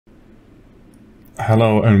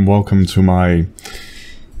Hello and welcome to my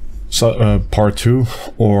part 2,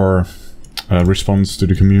 or response to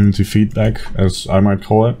the community feedback, as I might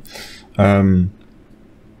call it.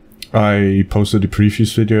 I posted the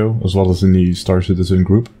previous video as well as in the Star Citizen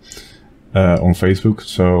group on Facebook,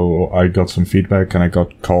 so I got some feedback and I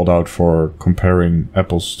got called out for comparing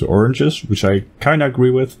apples to oranges, which I kind of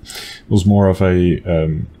agree with. It was more of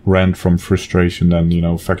a rant from frustration than, you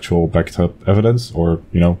know, factual backed up evidence or,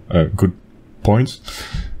 you know, good points.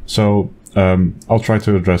 So I'll try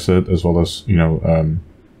to address it, as well as, you know,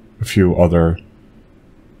 a few other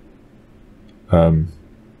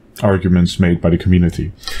arguments made by the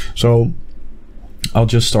community. So I'll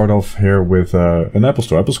just start off here with an apples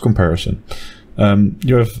to apples comparison.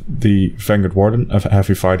 You have the Vanguard Warden, a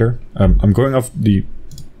heavy fighter. I'm going off the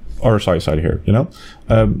RSI side here, you know.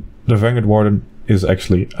 The Vanguard Warden is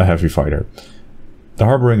actually a heavy fighter. The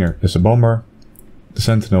Harbinger is a bomber. The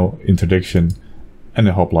Sentinel, interdiction, and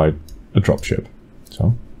the Hoplite, a dropship.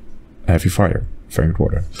 So, a heavy fighter, Vanguard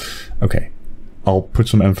Warden. Okay, I'll put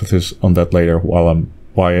some emphasis on that later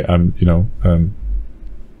why I'm you know,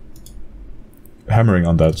 hammering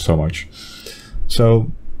on that so much. So,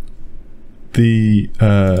 the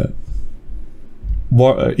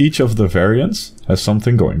each of the variants has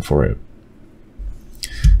something going for it.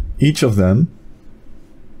 Each of them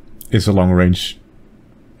is a long-range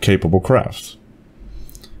capable craft.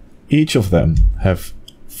 Each of them have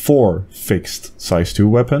 4 fixed size 2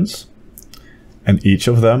 weapons, and each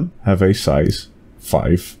of them have a size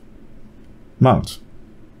 5 mount.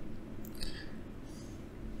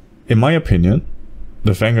 In my opinion,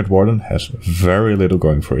 the Vanguard Warden has very little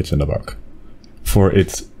going for it in the buck. For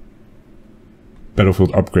its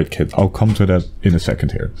Battlefield upgrade kit. I'll come to that in a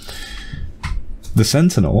second here. The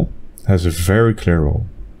Sentinel has a very clear role.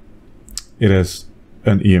 It has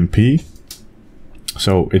an EMP,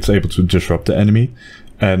 so it's able to disrupt the enemy,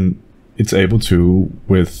 and it's able to,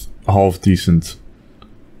 with half decent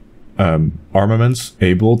armaments,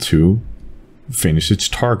 able to finish its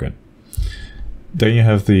target. Then you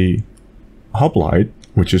have the Hoplite,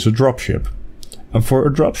 which is a dropship. And for a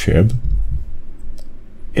dropship,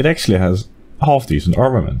 it actually has half decent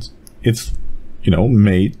armament. It's, you know,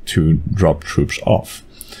 made to drop troops off.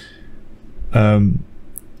 It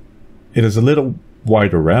is a little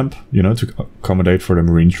wider ramp, you know, to accommodate for the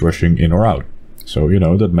Marines rushing in or out. So, you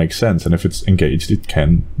know, that makes sense. And if it's engaged, it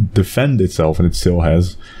can defend itself, and it still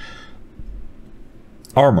has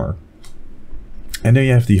armor. And then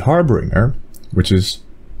you have the Harbinger, which is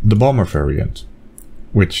the bomber variant,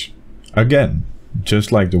 which, again,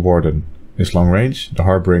 just like the Warden is long range, the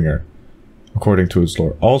Harbinger, according to its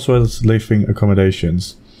lore, also has living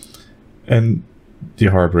accommodations. And the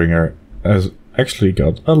Harbinger has actually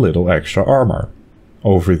got a little extra armor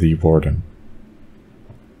over the Warden.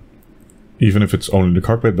 Even if it's only the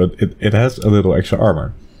cockpit, but it has a little extra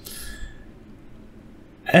armor.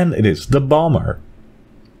 And it is the bomber.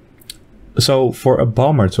 So for a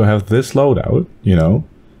bomber to have this loadout, you know,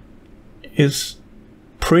 is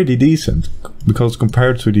pretty decent. Because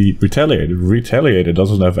compared to the Retaliator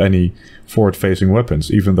doesn't have any forward-facing weapons,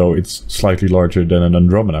 even though it's slightly larger than an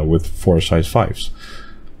Andromeda with 4 size 5s.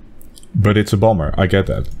 But it's a bomber, I get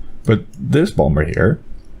that. But this bomber here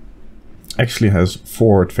actually has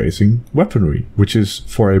forward-facing weaponry, which is,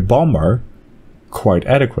 for a bomber, quite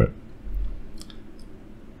adequate.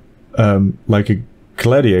 Like a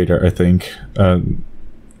Gladiator, I think,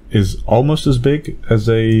 is almost as big as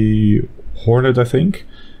a Hornet, I think,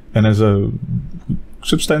 and has a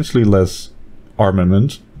substantially less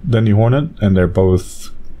armament than the Hornet, and they're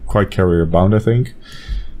both quite carrier-bound, I think.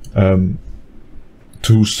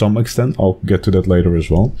 To some extent, I'll get to that later as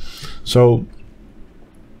well. So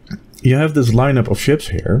you have this lineup of ships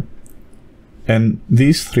here, and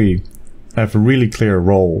these 3 have a really clear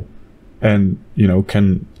role, and, you know,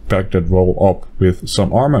 can back that role up with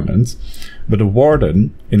some armament. But the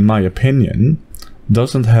Warden, in my opinion,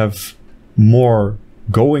 doesn't have more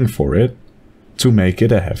going for it to make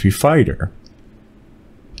it a heavy fighter.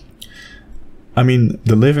 I mean,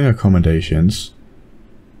 the living accommodations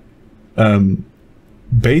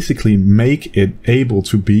basically make it able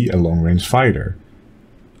to be a long-range fighter.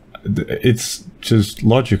 It's just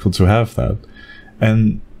logical to have that.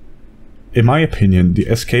 And in my opinion, the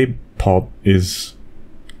escape pod is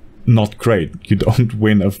not great. You don't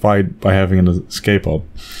win a fight by having an escape pod.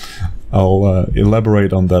 I'll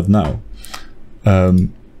elaborate on that now.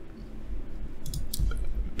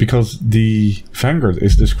 Because the Vanguard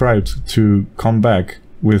is described to come back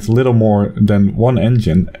with little more than 1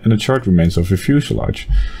 engine and the charge remains of a fuselage.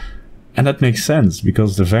 And that makes sense,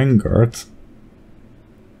 because the Vanguard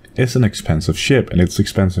it's an expensive ship, and it's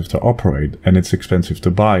expensive to operate, and it's expensive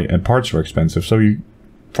to buy, and parts are expensive, so you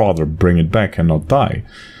rather bring it back and not die.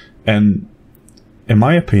 And in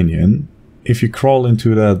my opinion, if you crawl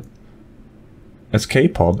into that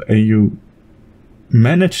escape pod and you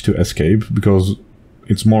manage to escape, because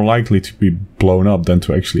it's more likely to be blown up than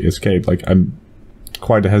to actually escape. Like, I'm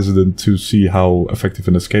quite hesitant to see how effective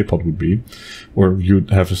an escape pod would be, or you'd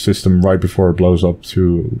have a system right before it blows up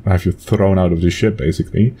to have you thrown out of the ship,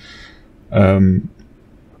 basically. A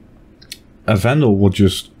Vandal would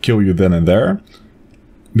just kill you then and there,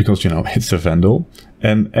 because, you know, it's a Vandal.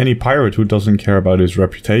 And any pirate who doesn't care about his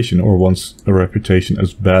reputation, or wants a reputation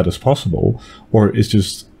as bad as possible, or is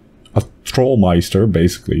just a trollmeister,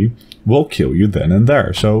 basically, will kill you then and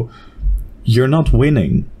there. So you're not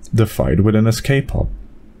winning the fight with an escape pod.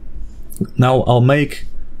 Now, I'll make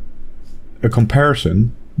a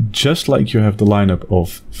comparison. Just like you have the lineup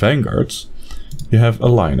of Vanguards, you have a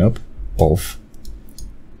lineup of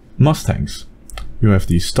Mustangs. You have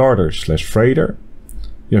the starter / freighter,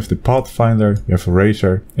 you have the Pathfinder, you have a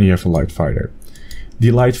Racer, and you have a light fighter.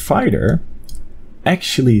 The light fighter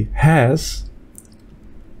actually has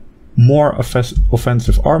more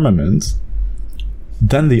offensive armament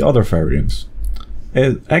than the other variants.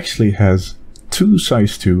 It actually has 2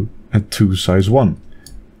 size 2 and 2 size 1,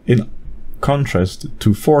 in contrast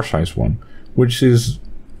to 4 size 1, which is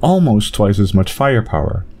almost twice as much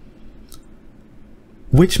firepower.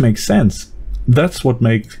 Which makes sense. That's what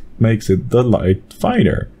makes it the light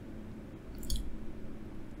fighter.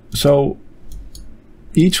 So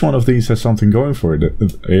each one of these has something going for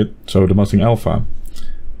it. So the Mustang Alpha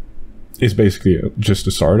is basically just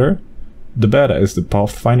a starter. The Beta is the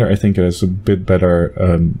Pathfinder. I think it has a bit better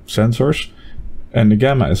sensors. And the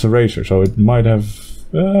Gamma is a Racer, so it might have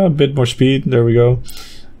a bit more speed, there we go,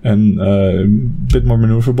 and a bit more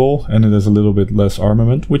maneuverable, and it has a little bit less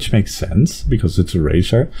armament, which makes sense, because it's a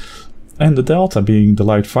Racer. And the Delta, being the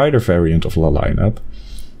light fighter variant of the lineup,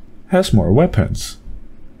 has more weapons.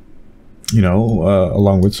 You know,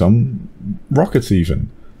 along with some rockets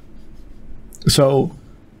even. So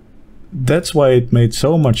that's why it made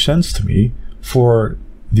so much sense to me for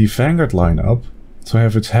the Vanguard lineup to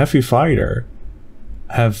have its heavy fighter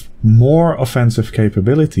have more offensive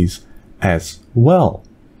capabilities as well.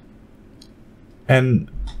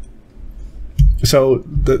 And so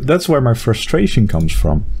that's where my frustration comes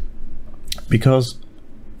from. Because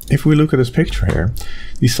if we look at this picture here,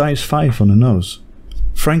 the size 5 on the nose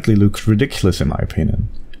frankly looks ridiculous in my opinion.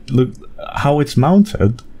 Look how it's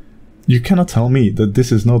mounted. You cannot tell me that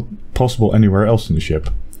this is not possible anywhere else in the ship.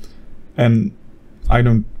 And I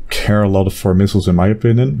don't care a lot for missiles in my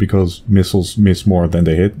opinion, because missiles miss more than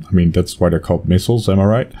they hit. I mean, that's why they're called missiles, am I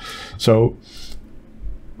right? So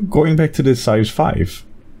going back to this size 5,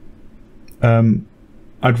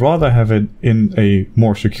 I'd rather have it in a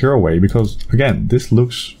more secure way, because again, this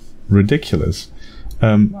looks ridiculous.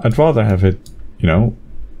 I'd rather have it, you know,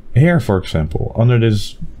 here for example, under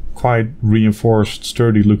this quite reinforced,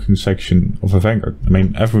 sturdy looking section of a Vanguard. I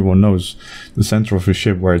mean, everyone knows the center of a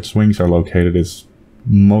ship where its wings are located is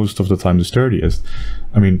most of the time the sturdiest.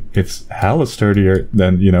 I mean, it's hella sturdier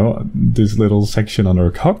than, you know, this little section under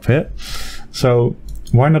a cockpit. So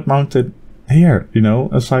why not mount it here, you know,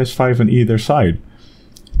 a size 5 on either side?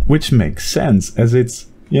 Which makes sense, as it's,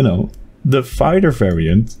 you know, the fighter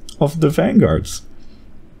variant of the Vanguards.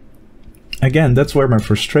 Again, that's where my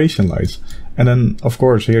frustration lies. And then, of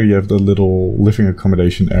course, here you have the little living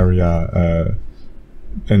accommodation area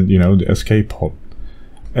and, you know, the escape pod.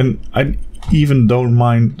 And I even don't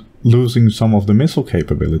mind losing some of the missile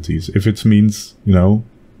capabilities if it means, you know,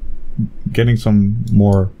 getting some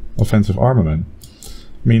more offensive armament.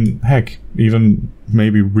 I mean, heck, even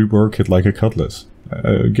maybe rework it like a Cutlass.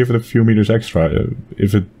 Give it a few meters extra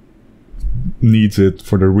if it needs it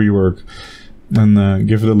for the rework, and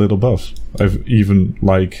give it a little buff. I've even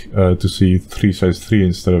like to see 3 size 3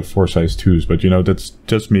 instead of 4 size 2s, but you know, that's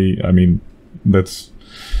just me. I mean, that's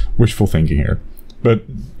wishful thinking here. But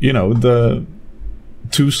you know, the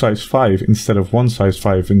 2 size 5 instead of 1 size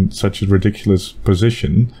 5 in such a ridiculous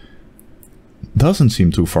position doesn't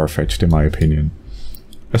seem too far-fetched in my opinion.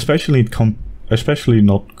 Especially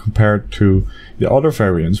not compared to the other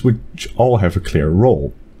variants, which all have a clear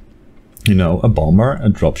role. You know, a bomber, a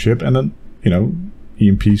dropship, and a, you know,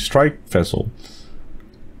 EMP strike vessel.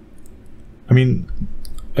 I mean,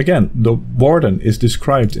 again, the Warden is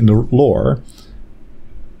described in the lore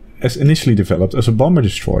as initially developed as a bomber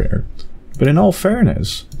destroyer. But in all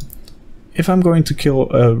fairness, if I'm going to kill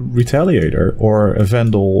a Retaliator or a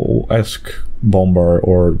Vandal-esque bomber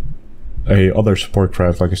or a other support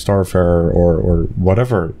craft like a Starfarer or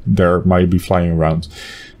whatever there might be flying around,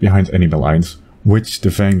 behind enemy lines, which the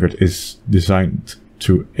Vanguard is designed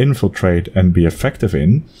to infiltrate and be effective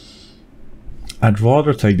in, I'd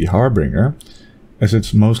rather take the Harbinger, as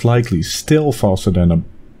it's most likely still faster than a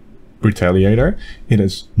Retaliator. It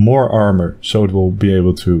has more armor, so it will be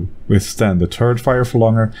able to withstand the turret fire for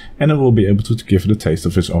longer, and it will be able to give it a taste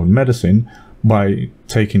of its own medicine by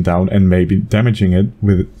taking down and maybe damaging it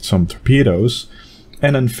with some torpedoes,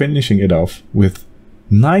 and then finishing it off with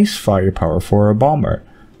nice firepower for a bomber,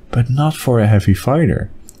 but not for a heavy fighter.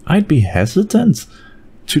 I'd be hesitant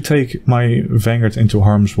to take my Vanguard into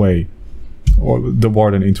harm's way, or the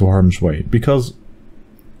Warden into harm's way, because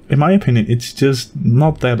in my opinion it's just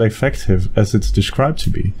not that effective as it's described to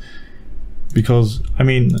be. Because, I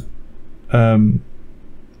mean,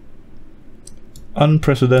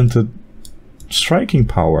 unprecedented striking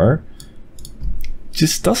power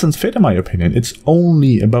just doesn't fit in my opinion. It's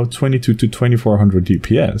only about 22 to 2400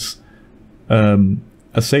 DPS.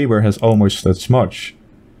 A Saber has almost as much,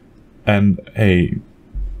 and a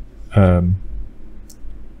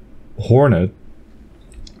Hornet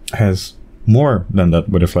has more than that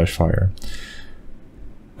with a flash fire.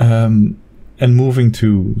 And moving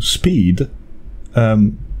to speed,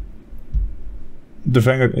 the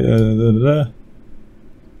Vanguard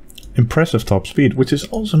impressive top speed, which is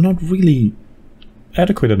also not really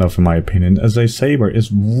adequate enough in my opinion, as a Saber is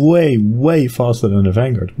way faster than a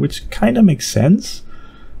Vanguard, which kind of makes sense,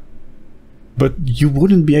 but you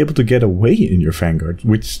wouldn't be able to get away in your Vanguard,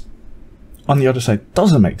 which on the other side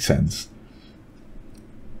doesn't make sense,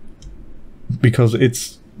 because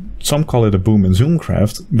it's, some call it a boom and zoom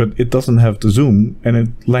craft, but it doesn't have the zoom and it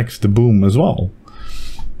lacks the boom as well.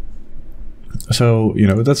 So, you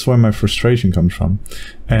know, that's where my frustration comes from.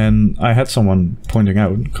 And I had someone pointing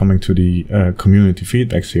out, coming to the community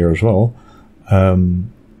feedbacks here as well,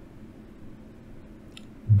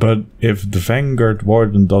 but if the Vanguard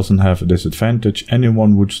Warden doesn't have a disadvantage,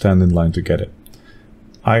 anyone would stand in line to get it.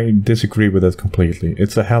 I disagree with that completely.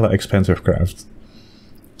 It's a hella expensive craft.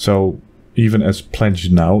 So even as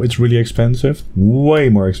pledged now, it's really expensive, way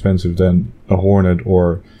more expensive than a Hornet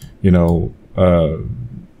or, you know, a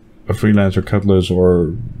Freelancer Cutlass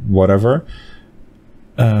or whatever.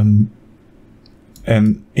 And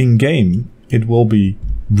in game it will be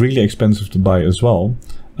really expensive to buy as well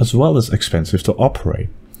as expensive to operate,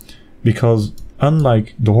 because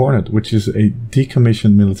unlike the Hornet, which is a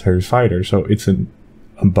decommissioned military fighter, so it's in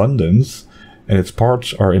abundance and its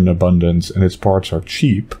parts are in abundance and its parts are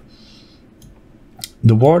cheap,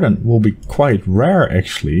 the Warden will be quite rare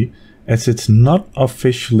actually, as it's not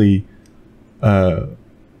officially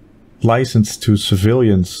licensed to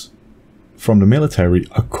civilians from the military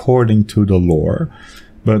according to the lore,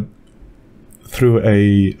 but through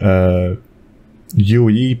a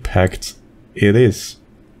UE pact it is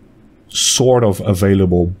sort of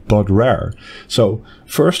available but rare. So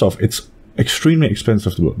first off, it's extremely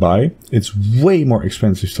expensive to buy, it's way more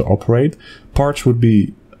expensive to operate, parts would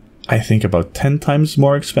be I think about 10 times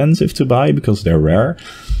more expensive to buy because they're rare,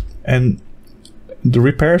 and the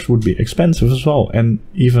repairs would be expensive as well, and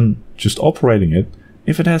even just operating it,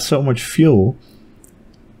 if it has so much fuel,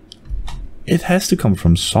 it has to come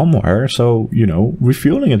from somewhere, so, you know,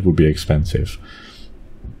 refueling it would be expensive.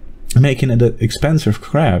 Making it an expensive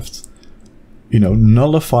craft, you know,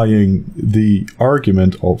 nullifying the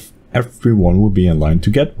argument of everyone would be in line to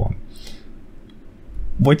get one.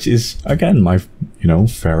 Which is, again, my, you know,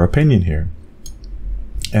 fair opinion here.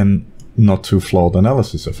 And not too flawed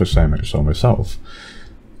analysis if I say so myself.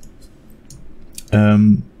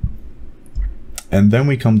 And then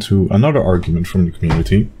we come to another argument from the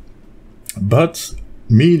community. But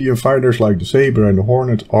medium fighters like the Saber and the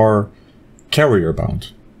Hornet are carrier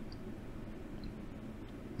bound.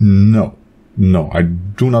 No, I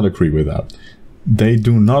do not agree with that. They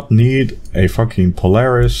do not need a fucking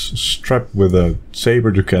Polaris strapped with a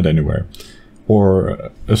Saber to get anywhere. Or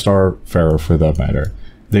a Starfarer for that matter.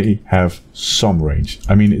 They have some range.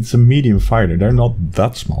 I mean, it's a medium fighter. They're not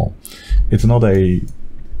that small. It's not a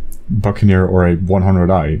Buccaneer or a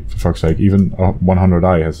 100i, for fuck's sake. Even a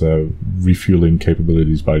 100i has refueling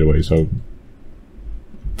capabilities, by the way. So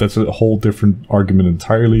that's a whole different argument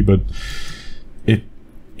entirely, but it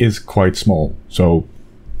is quite small. So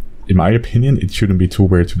in my opinion, it shouldn't be too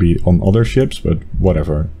weird to be on other ships, but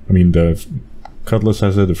whatever. I mean, the Cutlass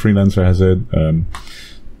has it, the Freelancer has it.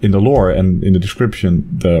 In the lore and in the description,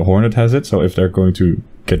 the Hornet has it. So if they're going to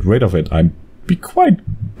get rid of it, I'd be quite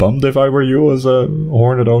bummed if I were you as a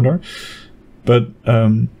Hornet owner. But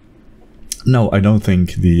no, I don't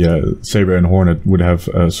think the Saber and Hornet would have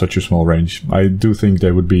such a small range. I do think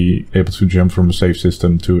they would be able to jump from a safe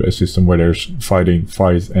system to a system where there's fight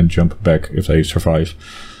and jump back if they survive.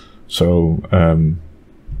 So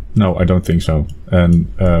no, I don't think so. And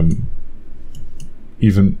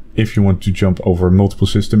even if you want to jump over multiple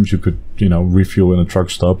systems, you could, you know, refuel in a truck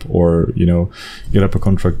stop, or, you know, get up a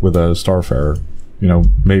contract with a Starfarer, you know,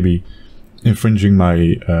 maybe infringing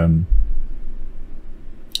my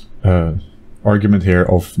argument here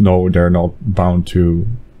of no, they're not bound to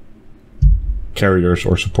carriers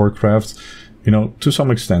or support craft. You know, to some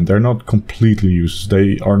extent, they're not completely useless.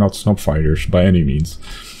 They are not snob fighters by any means.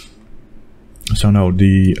 So no,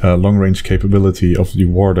 the long-range capability of the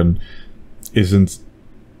Warden isn't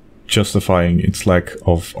justifying its lack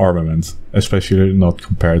of armament, especially not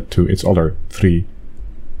compared to its other 3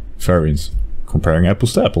 variants. Comparing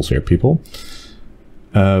apples to apples here, people.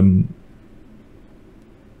 And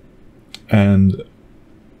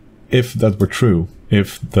if that were true,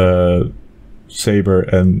 if the Saber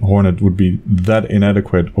and Hornet would be that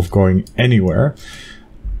inadequate of going anywhere,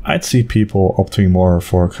 I'd see people opting more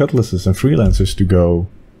for Cutlasses and Freelancers to go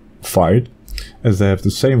fight, as they have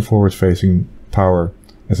the same forward-facing power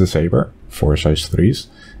as a Saber, 4 size 3s,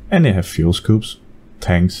 and they have fuel scoops,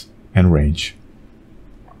 tanks, and range.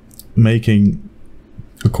 Making,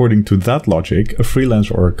 according to that logic, a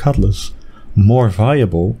Freelancer or a Cutlass more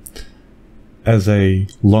viable as a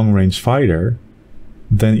long-range fighter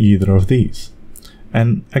than either of these.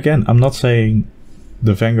 And again, I'm not saying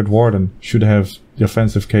the Vanguard Warden should have the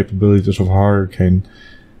offensive capabilities of a Hurricane,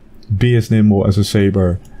 be as nimble as a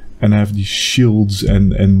Saber, and have these shields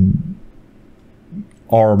and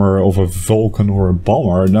armor of a Vulcan or a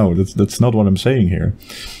Bomber. No, that's not what I'm saying here.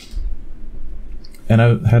 And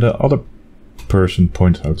I had another person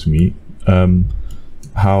point out to me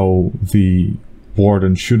how the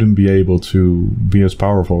Warden shouldn't be able to be as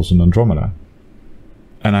powerful as an Andromeda.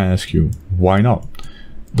 And I ask you, why not?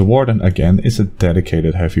 The Warden, again, is a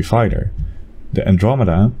dedicated heavy fighter. The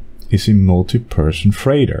Andromeda is a multi-person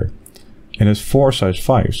freighter. It has 4 size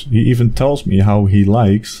 5s. He even tells me how he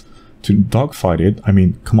likes to dogfight it. I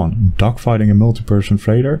mean, come on, dogfighting a multi-person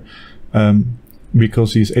freighter?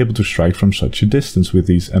 Because he's able to strike from such a distance with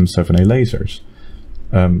these M7A lasers.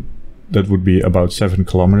 That would be about 7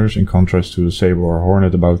 kilometers, in contrast to a Saber or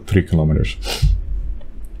Hornet about 3 kilometers.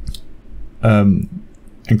 And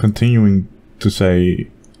continuing to say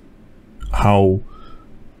how,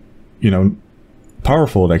 you know,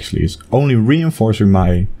 powerful it actually is, only reinforcing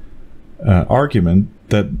my argument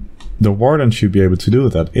that the Warden should be able to do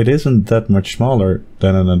that. It isn't that much smaller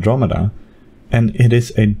than an Andromeda, and it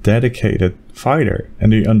is a dedicated fighter,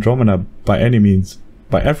 and the Andromeda by every means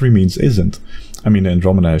isn't. I mean, the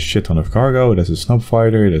Andromeda has shit ton of cargo, it has a snob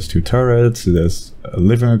fighter, it has 2 turrets, it has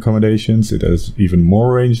living accommodations, it has even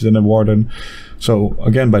more range than a Warden. So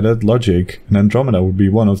again, by that logic, an Andromeda would be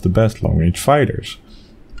one of the best long-range fighters.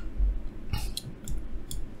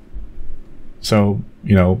 So,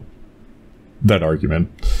 you know, that argument.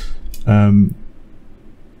 I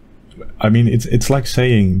mean, it's like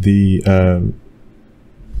saying the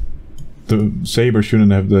Saber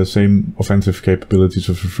shouldn't have the same offensive capabilities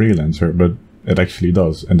of a Freelancer, but it actually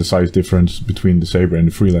does. And the size difference between the Saber and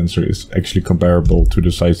the Freelancer is actually comparable to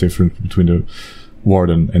the size difference between the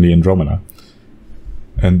Warden and the Andromeda.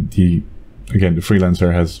 And again, the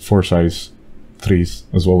Freelancer has 4 size 3s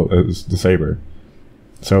as well as the Saber.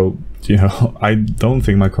 So, you know, I don't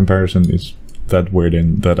think my comparison is that weird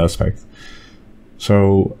in that aspect.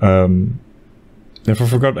 So, if I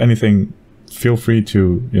forgot anything, feel free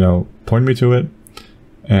to, you know, point me to it.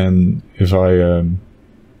 And if I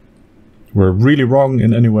were really wrong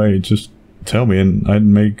in any way, just tell me and I'd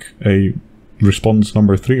make a response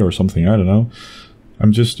number 3 or something. I don't know.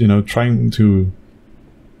 I'm just, you know, trying to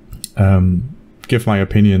give my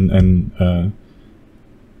opinion and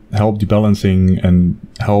help the balancing and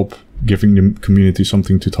help giving the community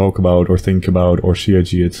something to talk about or think about, or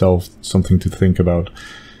CIG itself something to think about.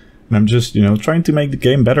 And I'm just, you know, trying to make the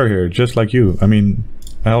game better here, just like you. I mean,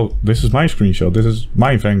 hell, this is my screenshot, this is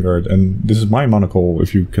my Vanguard, and this is my monocle,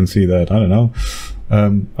 if you can see that. I don't know.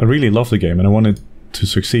 I really love the game and I want it to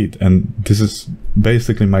succeed, and this is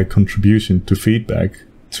basically my contribution to feedback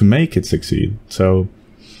to make it succeed. So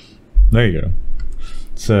there you go.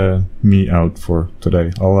 It's me out for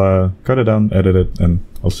today. I'll cut it down, edit it, and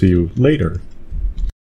I'll see you later.